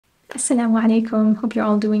As-salamu Aleikum. Hope you're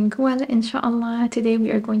all doing well, inshallah. Today we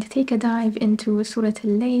are going to take a dive into Surah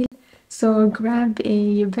Al-Layl. So grab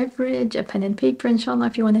a beverage, a pen and paper, inshallah,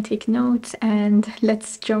 if you want to take notes, and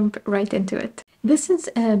let's jump right into it. This is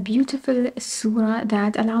a beautiful surah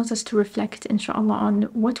that allows us to reflect, inshallah, on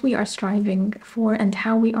what we are striving for and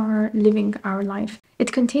how we are living our life.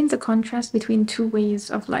 It contains a contrast between two ways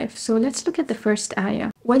of life. So let's look at the first ayah.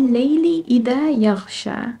 وَاللَّيْلِ إِذَا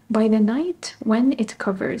يَغْشَى, by the night when it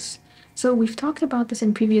covers. So we've talked about this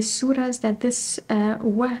in previous surahs, that this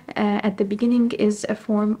at the beginning is a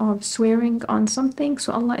form of swearing on something.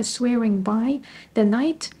 So Allah is swearing by the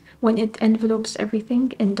night when it envelopes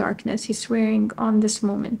everything in darkness. He's swearing on this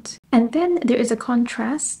moment. And then there is a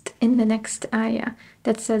contrast in the next ayah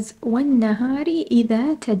that says وَالنَّهَارِ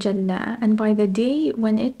إِذَا تَجَلَّى, and by the day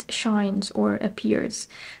when it shines or appears.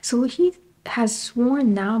 So he has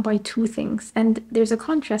sworn now by two things, and there's a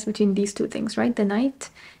contrast between these two things, right? The night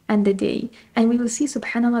and the day. And we will see,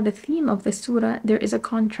 subhanallah, the theme of the surah, there is a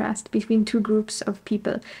contrast between two groups of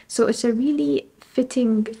people. So it's a really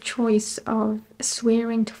fitting choice of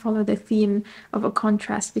swearing to follow the theme of a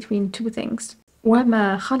contrast between two things.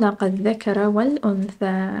 وَمَا خَلَقَ الذَّكَرَ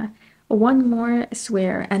وَالْأُنثَى, one more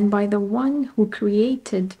swear, and by the one who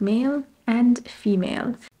created male and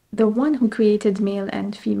female. The one who created male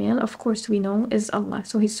and female, of course, we know is Allah.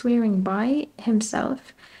 So he's swearing by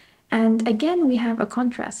himself. And again, we have a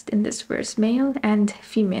contrast in this verse, male and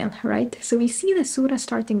female, right? So we see the surah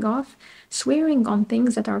starting off swearing on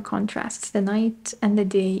things that are contrasts, the night and the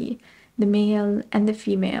day, the male and the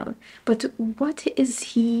female. But what is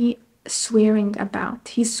he swearing about?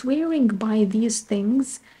 He's swearing by these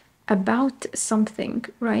things about something,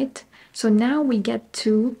 right? So now we get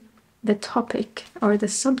to the topic or the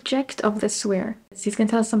subject of the swear. He's going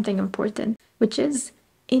to tell us something important, which is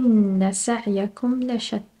إِنَّ سَعْيَكُمْ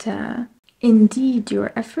لَشَتَّى, indeed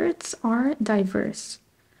your efforts are diverse.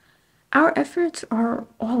 Our efforts are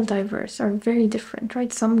all diverse, are very different,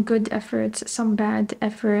 right? Some good efforts, some bad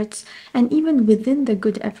efforts, and even within the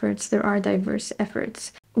good efforts, there are diverse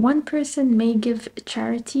efforts. One person may give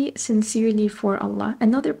charity sincerely for Allah.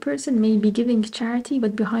 Another person may be giving charity,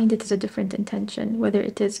 but behind it is a different intention, whether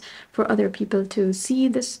it is for other people to see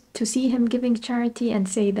him giving charity and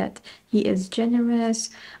say that he is generous,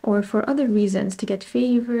 or for other reasons, to get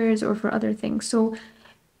favors, or for other things. So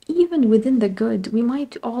even within the good, we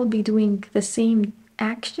might all be doing the same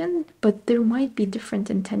action, but there might be different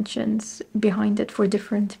intentions behind it for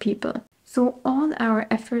different people. So all our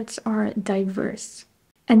efforts are diverse.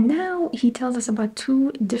 And now he tells us about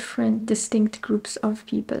two different distinct groups of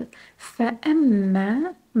people.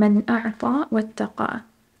 فَأَمَّا مَنْ أَعْطَى وَاتَّقَى,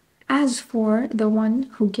 as for the one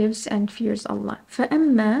who gives and fears Allah.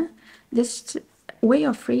 فَأَمَّا, this way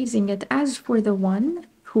of phrasing it, as for the one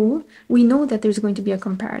who, we know that there's going to be a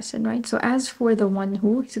comparison, right? So as for the one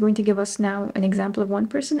who, he's going to give us now an example of one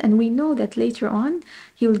person, and we know that later on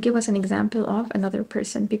he will give us an example of another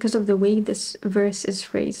person because of the way this verse is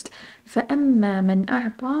phrased. فَأَمَّا مَنْ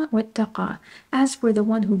أَعْطَى وَاتَّقَى, as for the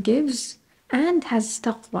one who gives and has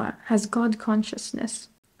taqwa, has God consciousness.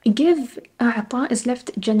 Give, a'ta, is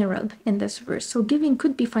left general in this verse. So giving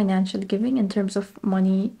could be financial giving in terms of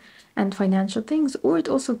money and financial things, or it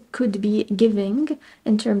also could be giving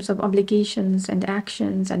in terms of obligations and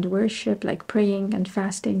actions and worship, like praying and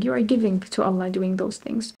fasting. You are giving to Allah doing those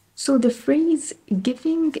things. So the phrase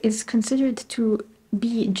giving is considered to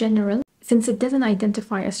be general since it doesn't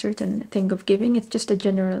identify a certain thing of giving. It's just a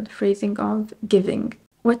general phrasing of giving.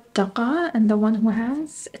 وَاتَّقَى, and the one who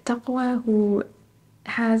has taqwa, who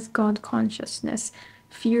has God consciousness,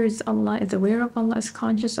 fears Allah, is aware of Allah, is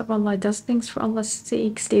conscious of Allah, does things for Allah's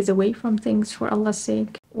sake, stays away from things for Allah's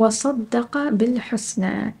sake. وَصَدَّقَ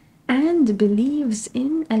بِالْحُسْنَى, and believes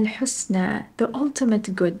in al-husna, the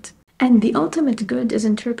ultimate good. And the ultimate good is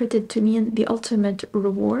interpreted to mean the ultimate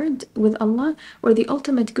reward with Allah, or the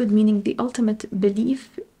ultimate good meaning the ultimate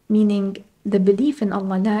belief, meaning the belief in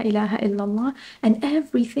Allah, La ilaha illallah, and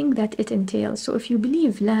everything that it entails. So if you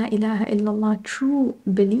believe La ilaha illallah, true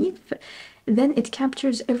belief, then it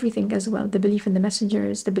captures everything as well. The belief in the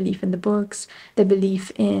messengers, the belief in the books, the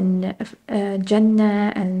belief in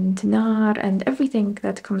Jannah and Nar, and everything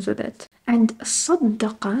that comes with it. And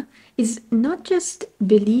Saddaqa is not just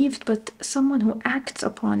believed, but someone who acts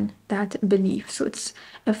upon that belief. So it's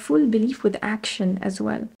a full belief with action as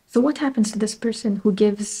well. So what happens to this person who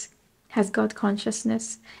gives, has God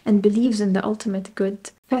consciousness, and believes in the ultimate good?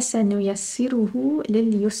 فَسَنُيَسِّرُهُ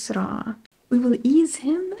لِلْيُسْرَى, we will ease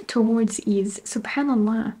him towards ease.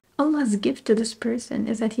 Subhanallah. Allah's gift to this person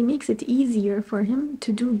is that he makes it easier for him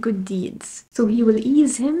to do good deeds. So he will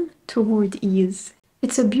ease him toward ease.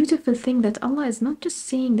 It's a beautiful thing that Allah is not just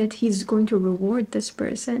saying that He's going to reward this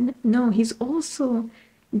person. No, He's also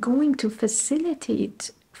going to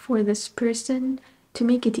facilitate for this person to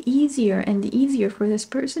make it easier and easier for this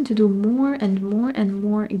person to do more and more and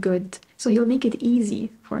more good. So He'll make it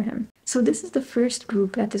easy for him. So this is the first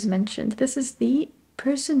group that is mentioned. This is the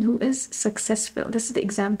person who is successful. This is the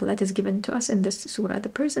example that is given to us in this surah. The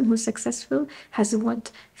person who is successful has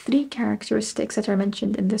what? 3 characteristics that are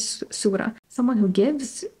mentioned in this surah. Someone who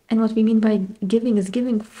gives, and what we mean by giving is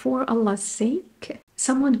giving for Allah's sake.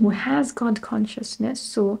 Someone who has God consciousness,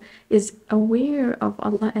 so is aware of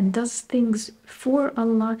Allah and does things for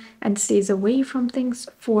Allah and stays away from things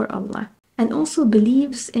for Allah. And also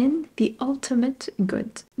believes in the ultimate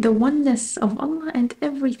good, the oneness of Allah and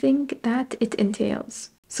everything that it entails.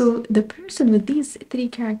 So the person with these 3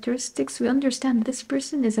 characteristics, we understand this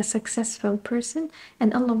person is a successful person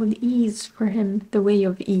and Allah will ease for him the way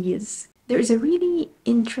of ease. There is a really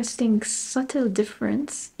interesting, subtle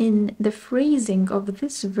difference in the phrasing of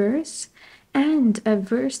this verse and a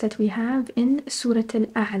verse that we have in Surah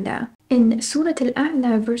Al-A'la. In Surah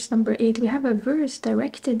Al-A'la, verse number 8, we have a verse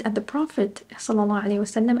directed at the Prophet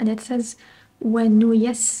ﷺ, and it says,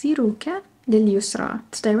 وَنُيَسِّرُكَ لِلْيُسْرَى.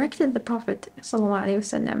 It's directed at the Prophet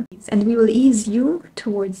ﷺ, and we will ease you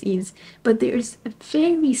towards ease. But there is a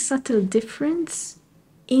very subtle difference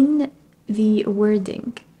in the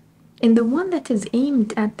wording. In the one that is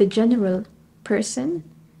aimed at the general person,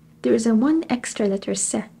 there is a one extra letter,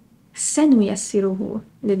 sa. سَنُيَسِّرُهُ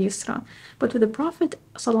لِلْيُسْرَى. But with the Prophet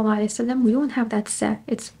ﷺ, we don't have that sa.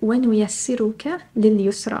 It's وَنُيَسِّرُكَ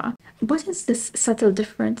لِلْيُسْرَى. What is this subtle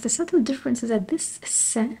difference? The subtle difference is that this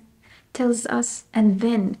sa tells us, and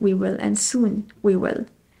then we will, and soon we will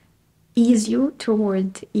ease you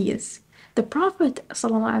toward ease. The Prophet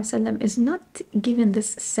ﷺ is not given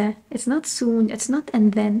this sa. It's not soon, it's not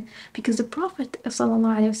and then, because the Prophet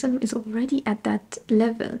ﷺ is already at that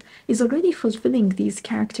level. He's already fulfilling these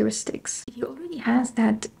characteristics. He already has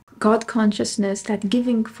that God consciousness, that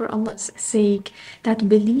giving for Allah's sake, that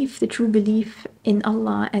belief, the true belief in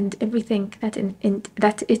Allah and everything that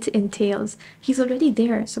that it entails. He's already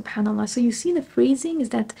there, subhanAllah. So you see the phrasing is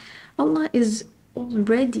that Allah is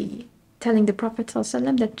already telling the Prophet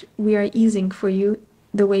ﷺ that we are easing for you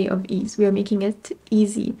the way of ease. We are making it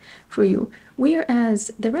easy for you.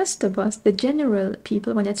 Whereas the rest of us, the general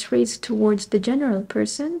people, when it's phrased towards the general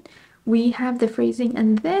person, we have the phrasing,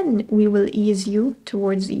 and then we will ease you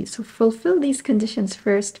towards ease. So fulfill these conditions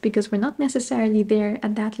first, because we're not necessarily there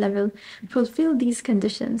at that level. Fulfill these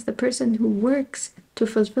conditions. The person who works to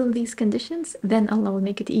fulfill these conditions, then Allah will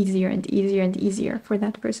make it easier and easier and easier for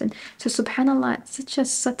that person. So subhanAllah, such a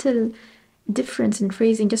subtle difference in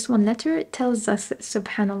phrasing. Just one letter tells us,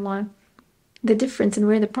 subhanAllah, the difference in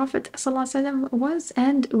where the Prophet ﷺ was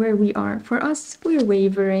and where we are. For us, we're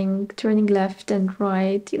wavering, turning left and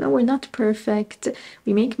right. We're not perfect.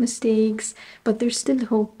 We make mistakes, but there's still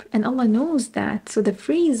hope. And Allah knows that. So the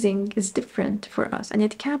phrasing is different for us. And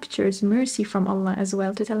it captures mercy from Allah as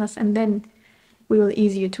well to tell us, and then we will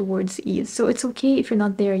ease you towards ease. So it's okay if you're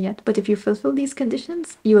not there yet. But if you fulfill these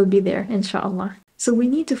conditions, you will be there, inshallah. So we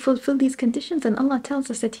need to fulfill these conditions, and Allah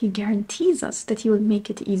tells us that He guarantees us that He will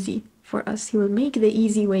make it easy for us. He will make the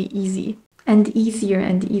easy way easy and easier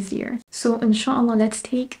and easier. So inshallah, let's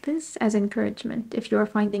take this as encouragement. If you are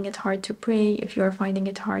finding it hard to pray, if you are finding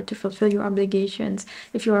it hard to fulfill your obligations,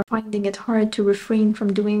 if you are finding it hard to refrain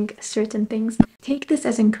from doing certain things, take this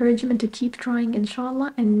as encouragement to keep trying,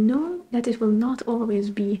 inshallah, and know that it will not always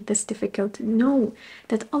be this difficult. Know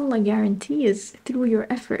that Allah guarantees through your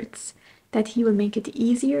efforts that He will make it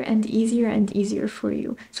easier and easier and easier for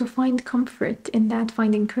you. So find comfort in that,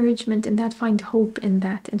 find encouragement in that, find hope in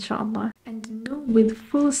that, inshallah. And know with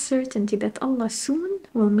full certainty that Allah soon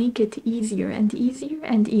will make it easier and easier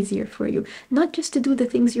and easier for you. Not just to do the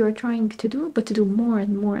things you are trying to do, but to do more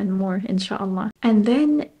and more and more, inshallah. And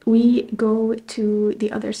then we go to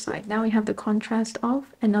the other side. Now we have the contrast of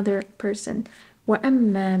another person.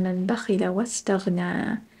 وَأَمَّا مَنْ بَخِلَ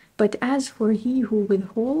وَاسْتَغْنَى. But as for he who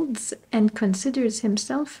withholds and considers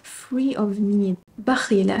himself free of need,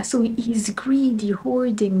 bakhila, so he is greedy,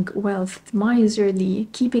 hoarding wealth, miserly,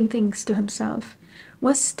 keeping things to himself.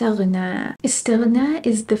 واستغنى. Istighna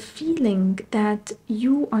is the feeling that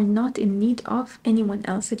you are not in need of anyone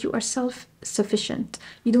else, that you are self-sufficient.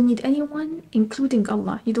 You don't need anyone, including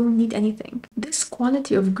Allah. You don't need anything. This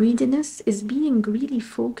quality of greediness is being really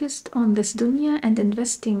focused on this dunya and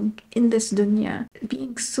investing in this dunya.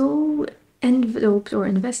 Being so enveloped or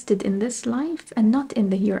invested in this life and not in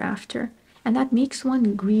the hereafter. And that makes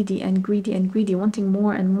one greedy and greedy and greedy, wanting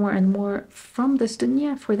more and more and more from this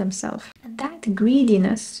dunya for themselves. And that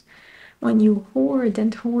greediness When you hoard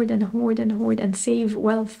and hoard and hoard and hoard and save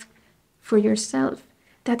wealth for yourself,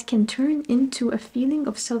 that can turn into a feeling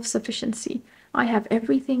of self-sufficiency. I have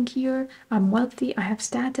everything here, I'm wealthy, I have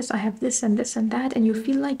status, I have this and this and that, and you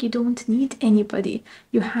feel like you don't need anybody.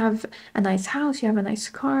 You have a nice house, you have a nice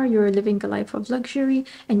car, you're living a life of luxury,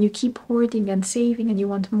 and you keep hoarding and saving, and you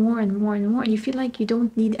want more and more and more, and you feel like you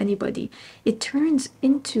don't need anybody. It turns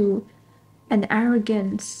into an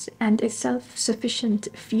arrogance and a self-sufficient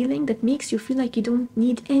feeling that makes you feel like you don't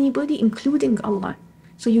need anybody, including Allah.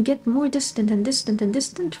 So you get more distant and distant and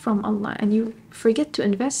distant from Allah, and you forget to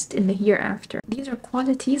invest in the hereafter. These are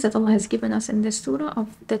qualities that Allah has given us in this surah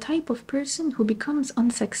of the type of person who becomes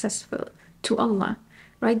unsuccessful to Allah,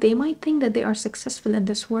 right? They might think that they are successful in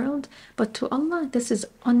this world, but to Allah, this is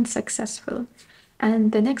unsuccessful.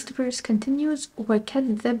 And the next verse continues,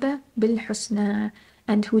 وَكَذَّبَ بِالْحُسْنَى,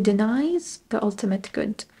 and who denies the ultimate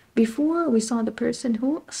good. Before we saw the person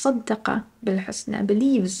who صدق بالحسنى,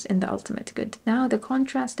 believes in the ultimate good. Now the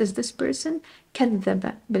contrast is this person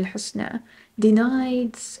كذب بالحسنى,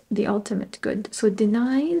 denies the ultimate good. So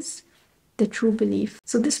denies the true belief.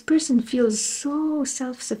 So this person feels so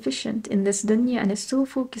self-sufficient in this dunya and is so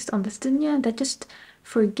focused on this dunya that just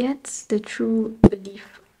forgets the true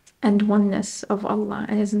belief and oneness of Allah,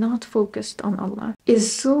 and is not focused on Allah,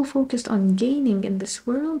 is so focused on gaining in this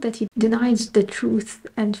world that he denies the truth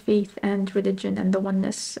and faith and religion and the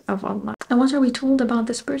oneness of Allah. And what are we told about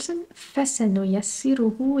this person?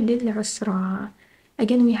 فَسَنُيَسِّرُهُ لِلْعُسْرَى.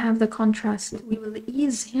 Again, we have the contrast. We will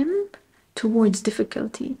ease him towards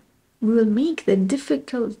difficulty. We will make the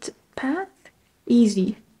difficult path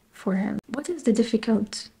easy for him. What is the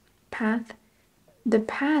difficult path? The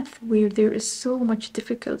path where there is so much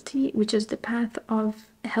difficulty, which is the path of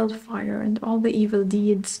hellfire and all the evil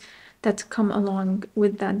deeds that come along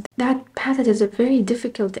with that. That path that is a very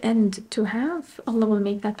difficult end to have, Allah will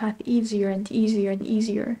make that path easier and easier and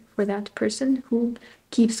easier for that person who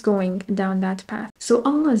keeps going down that path. So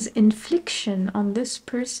Allah's infliction on this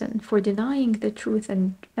person for denying the truth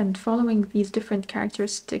and following these different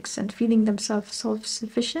characteristics and feeling themselves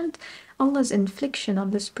self-sufficient, Allah's infliction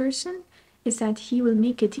on this person is that He will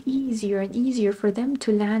make it easier and easier for them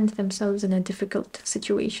to land themselves in a difficult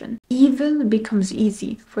situation. Evil becomes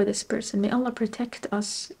easy for this person. May Allah protect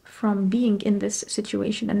us from being in this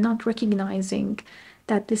situation and not recognizing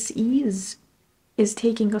that this ease is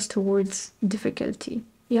taking us towards difficulty.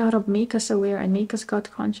 Ya Rab, make us aware and make us God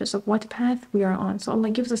conscious of what path we are on. So Allah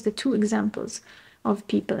gives us the two examples of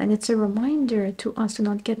people, and it's a reminder to us to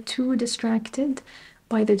not get too distracted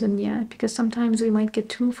by the dunya, because sometimes we might get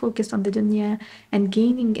too focused on the dunya and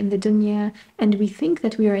gaining in the dunya, and we think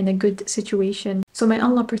that we are in a good situation. So may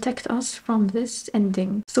Allah protect us from this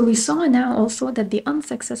ending. So we saw now also that the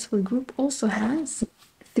unsuccessful group also has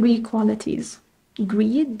three qualities: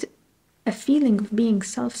 greed, a feeling of being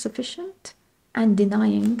self-sufficient, and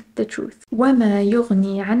denying the truth. وَمَا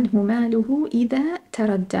يُغْنِي عَنْهُ مَالُهُ إِذَا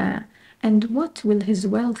تَرَدَّى, and what will his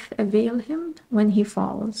wealth avail him when he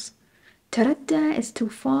falls? Taradda is to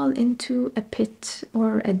fall into a pit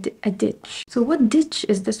or a ditch. So what ditch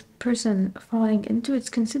is this person falling into? It's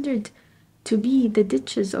considered to be the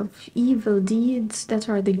ditches of evil deeds that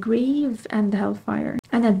are the grave and the hellfire.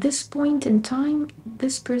 And at this point in time,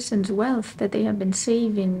 this person's wealth that they have been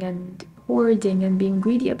saving and hoarding and being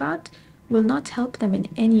greedy about will not help them in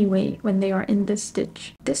any way when they are in this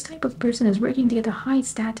ditch. This type of person is working to get a high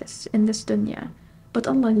status in this dunya, but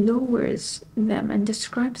Allah lowers them and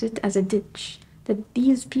describes it as a ditch, that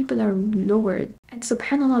these people are lowered. And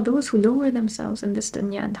subhanAllah, those who lower themselves in this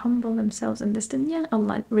dunya and humble themselves in this dunya,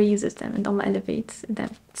 Allah raises them and Allah elevates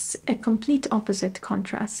them. It's a complete opposite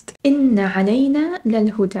contrast. Inna alayna lal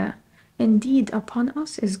huda. Indeed, upon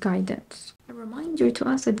us is guidance. A reminder to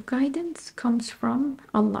us that guidance comes from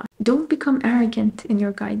Allah. Don't become arrogant in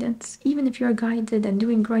your guidance. Even if you're guided and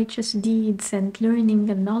doing righteous deeds and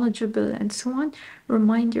learning and knowledgeable and so on,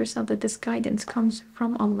 remind yourself that this guidance comes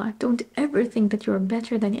from Allah. Don't ever think that you're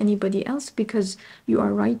better than anybody else because you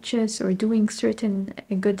are righteous or doing certain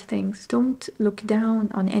good things. Don't look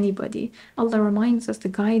down on anybody. Allah reminds us the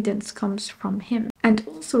guidance comes from Him. And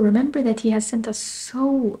also remember that He has sent us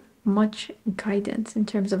so much guidance in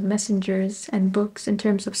terms of messengers and books, in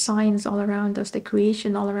terms of signs all around us, the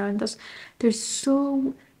creation all around us. There's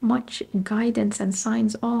so much guidance and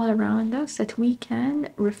signs all around us that we can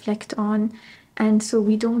reflect on, and so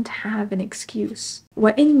we don't have an excuse.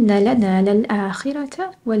 وَإِنَّ لَنَا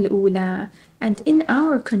لَلْآخِرَةَ وَالْأُولَى, and in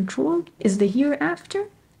our control is the hereafter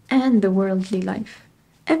and the worldly life.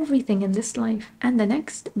 Everything in this life and the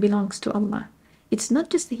next belongs to Allah. It's not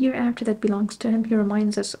just the hereafter that belongs to him. He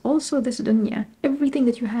reminds us also this dunya, everything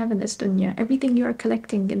that you have in this dunya, everything you are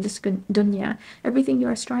collecting in this dunya, everything you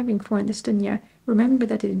are striving for in this dunya, remember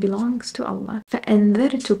that it belongs to Allah.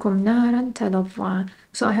 فَأَنذَرْتُكُمْ نَارًا تَلَظَّى.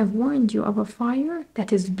 So I have warned you of a fire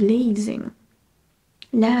that is blazing.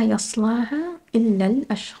 لَا يَصْلَاهَا إِلَّا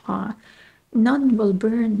الْأَشْقَى. None will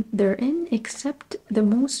burn therein except the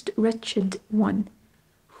most wretched one.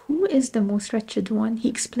 Who is the most wretched one? He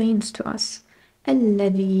explains to us.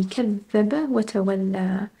 الَّذِي كَذَّبَ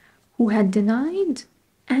وَتَوَلَّى. Who had denied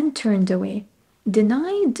and turned away.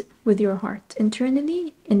 Denied with your heart,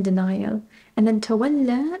 internally in denial. And then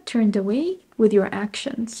tawalla, turned away with your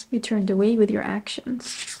actions. You turned away with your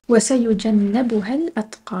actions. وَسَيُجَنَّبُهَا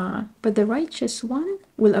الْأَتْقَى. But the righteous one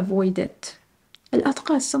will avoid it.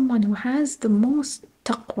 Al-Atqa is someone who has the most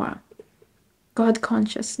taqwa, God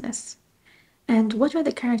consciousness. And what are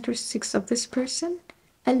the characteristics of this person?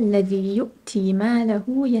 الَّذِي يُؤْتِي مَالَهُ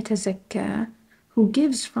يَتَزَكَّى. Who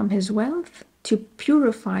gives from his wealth to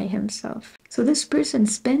purify himself. So this person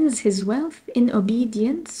spends his wealth in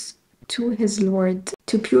obedience to his Lord,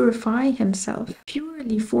 to purify himself,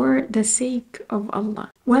 purely for the sake of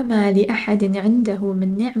Allah. وَمَا لِأَحَدٍ عِنْدَهُ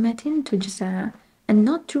مِنْ نِعْمَةٍ تُجْزَى. And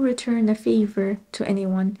not to return a favor to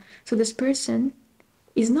anyone. So this person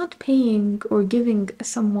is not paying or giving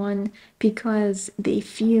someone because they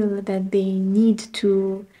feel that they need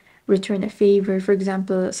to return a favor. For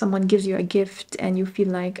example, someone gives you a gift and you feel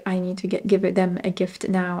like, I need to give them a gift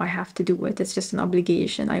now, I have to do it, it's just an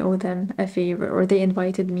obligation, I owe them a favor, or they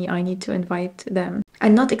invited me, I need to invite them.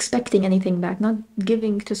 And not expecting anything back, not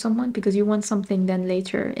giving to someone because you want something then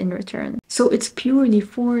later in return. So it's purely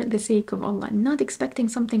for the sake of Allah, not expecting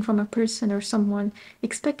something from a person or someone,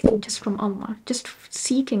 expecting just from Allah, just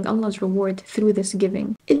seeking Allah's reward through this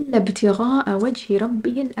giving. إِلَّا ابْتِغَاءَ وَجْهِ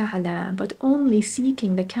رَبِّهِ الْأَعْلَى. But only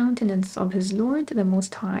seeking the countenance of his Lord, the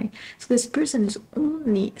Most High. So this person is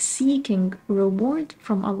only seeking reward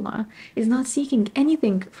from Allah, is not seeking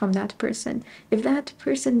anything from that person. If that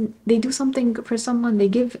person, they do something for someone, they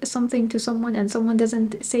give something to someone and someone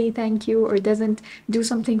doesn't say thank you or doesn't do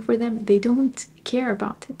something for them, they don't care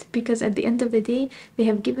about it, because at the end of the day they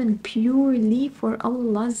have given purely for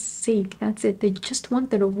Allah's sake. That's it. They just want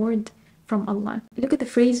the reward from Allah. Look at the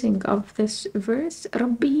phrasing of this verse.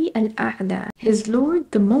 Rabbi al-A'la, his Lord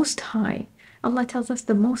the Most High. Allah tells us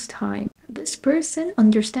the Most High. This person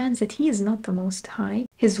understands that he is not the Most High.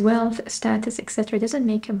 His wealth, status, etc. doesn't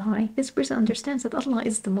make him high. This person understands that Allah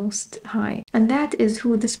is the Most High. And that is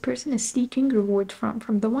who this person is seeking reward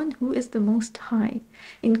from the one who is the Most High.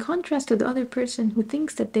 In contrast to the other person who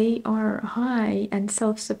thinks that they are high and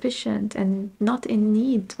self-sufficient and not in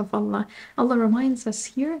need of Allah, Allah reminds us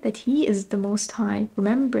here that He is the Most High.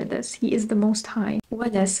 Remember this, He is the Most High.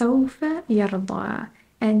 وَلَسَوْفَ يَرْضَى.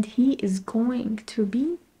 And He is going to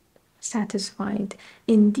be satisfied.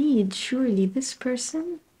 Indeed, surely this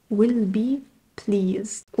person will be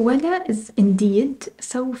pleased. Wala is indeed,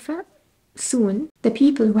 sawfa, soon. The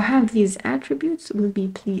people who have these attributes will be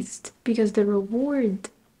pleased, because the reward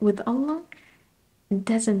with Allah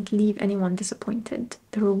doesn't leave anyone disappointed.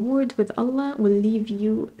 The reward with Allah will leave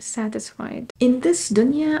you satisfied. In this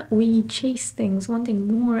dunya, we chase things, wanting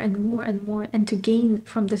more and more and more, and to gain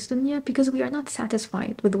from this dunya because we are not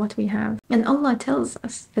satisfied with what we have. And Allah tells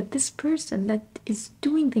us that this person that is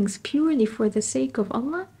doing things purely for the sake of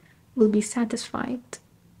Allah will be satisfied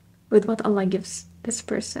with what Allah gives this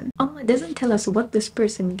person. Allah doesn't tell us what this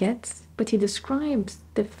person gets, but He describes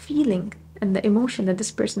the feeling and the emotion that this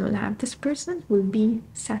person will have. This person will be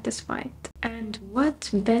satisfied. And what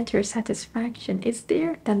better satisfaction is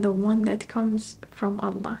there than the one that comes from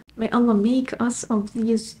Allah? May Allah make us of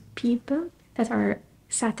these people that are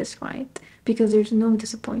satisfied, because there's no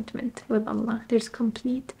disappointment with Allah. There's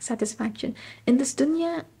complete satisfaction. In this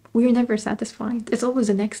dunya, we're never satisfied. It's always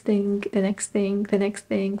the next thing, the next thing, the next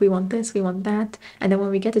thing. We want this, we want that, and then when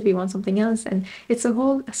we get it, we want something else. And it's a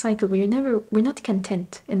whole cycle. We're not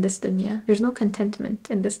content in this dunya. There's no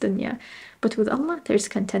contentment in this dunya. But with Allah, there's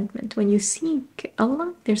contentment. When you seek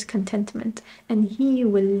Allah, there's contentment, and He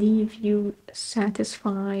will leave you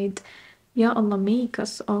satisfied. Ya Allah, make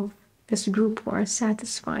us of this group who are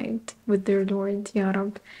satisfied with their Lord, Ya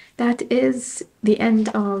Rab. That is the end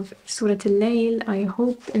of Surah Al-Layl. I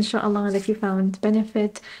hope, inshallah, that you found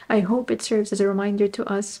benefit. I hope it serves as a reminder to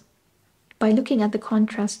us, by looking at the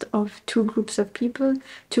contrast of two groups of people,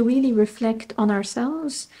 to really reflect on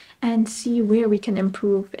ourselves and see where we can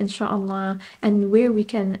improve, inshallah, and where we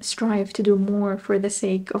can strive to do more for the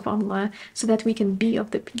sake of Allah, so that we can be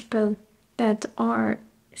of the people that are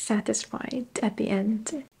satisfied at the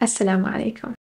end. As-salamu Aleikum.